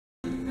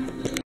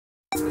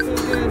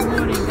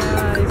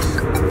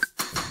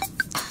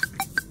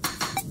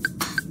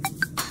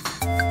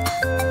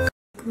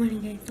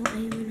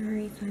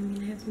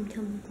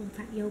into milk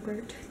fat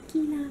yogurt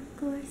tequila, of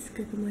course.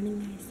 Good morning,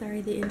 guys.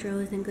 Sorry the intro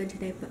isn't good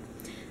today, but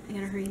I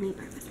gotta hurry and eat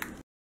breakfast.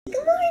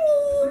 Good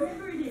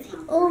morning!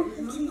 Oh,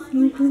 I'm so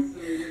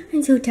sleepy.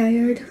 I'm so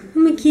tired.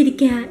 I'm a kitty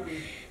cat.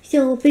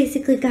 So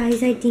basically,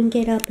 guys, I didn't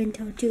get up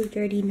until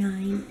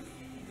 2:39.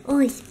 Oh,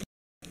 it's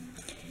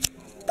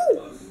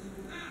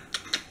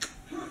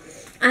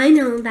I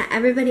know that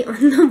everybody on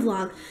the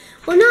vlog,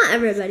 well, not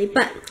everybody,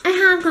 but I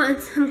have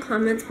gotten some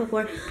comments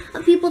before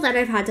of people that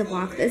I've had to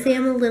block that say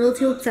I'm a little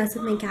too obsessed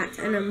with my cats,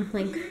 and I'm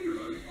like,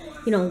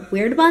 you know,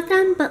 weird about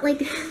them, but like,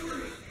 they're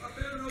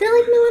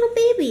like my little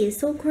babies,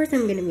 so of course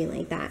I'm gonna be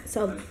like that.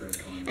 So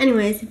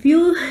anyways, if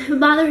it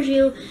bothers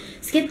you,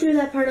 skip through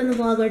that part on the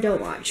vlog or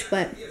don't watch.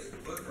 But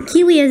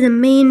Kiwi is a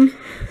main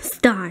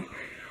star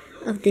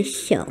of this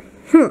show.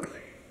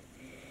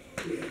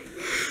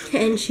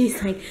 And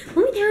she's like,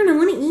 put me down, I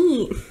want to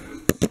eat.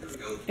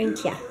 And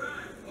yeah.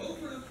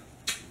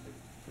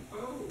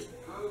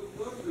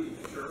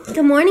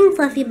 Good morning,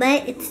 Fluffy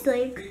Butt. It's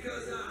like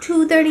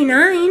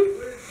 2:39.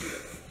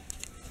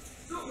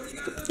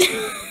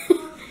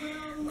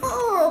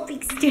 Oh,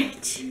 big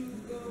stretch.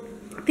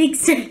 Big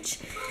stretch.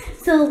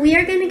 So we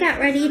are going to get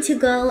ready to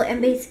go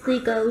and basically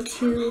go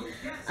to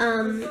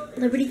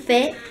Liberty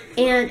Fit.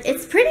 And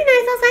it's pretty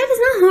nice outside. It's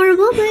not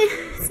horrible, but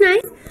it's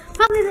nice.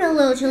 Probably a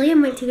little chilly. I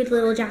might take a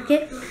little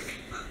jacket.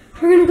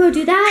 We're going to go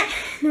do that.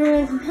 Then we're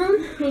going to come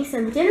home, make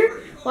some dinner,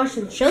 watch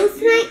some shows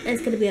tonight. And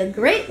it's going to be a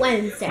great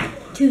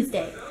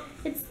Tuesday.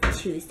 It's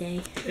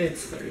Tuesday.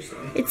 It's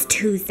Thursday. It's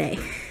Tuesday.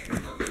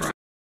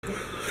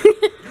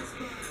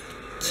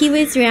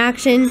 Kiwi's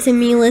reaction to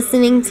me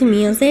listening to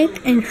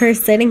music and her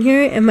sitting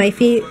here and my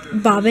feet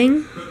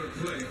bobbing.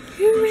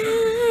 You're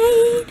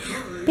right.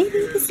 Baby,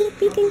 you can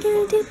we can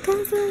get it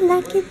because I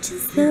like it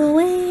just the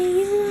way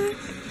you are.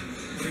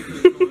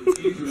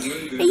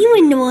 Are you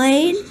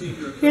annoyed?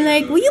 You're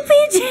like, will you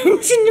pay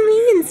attention to me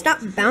and stop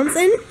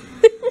bouncing?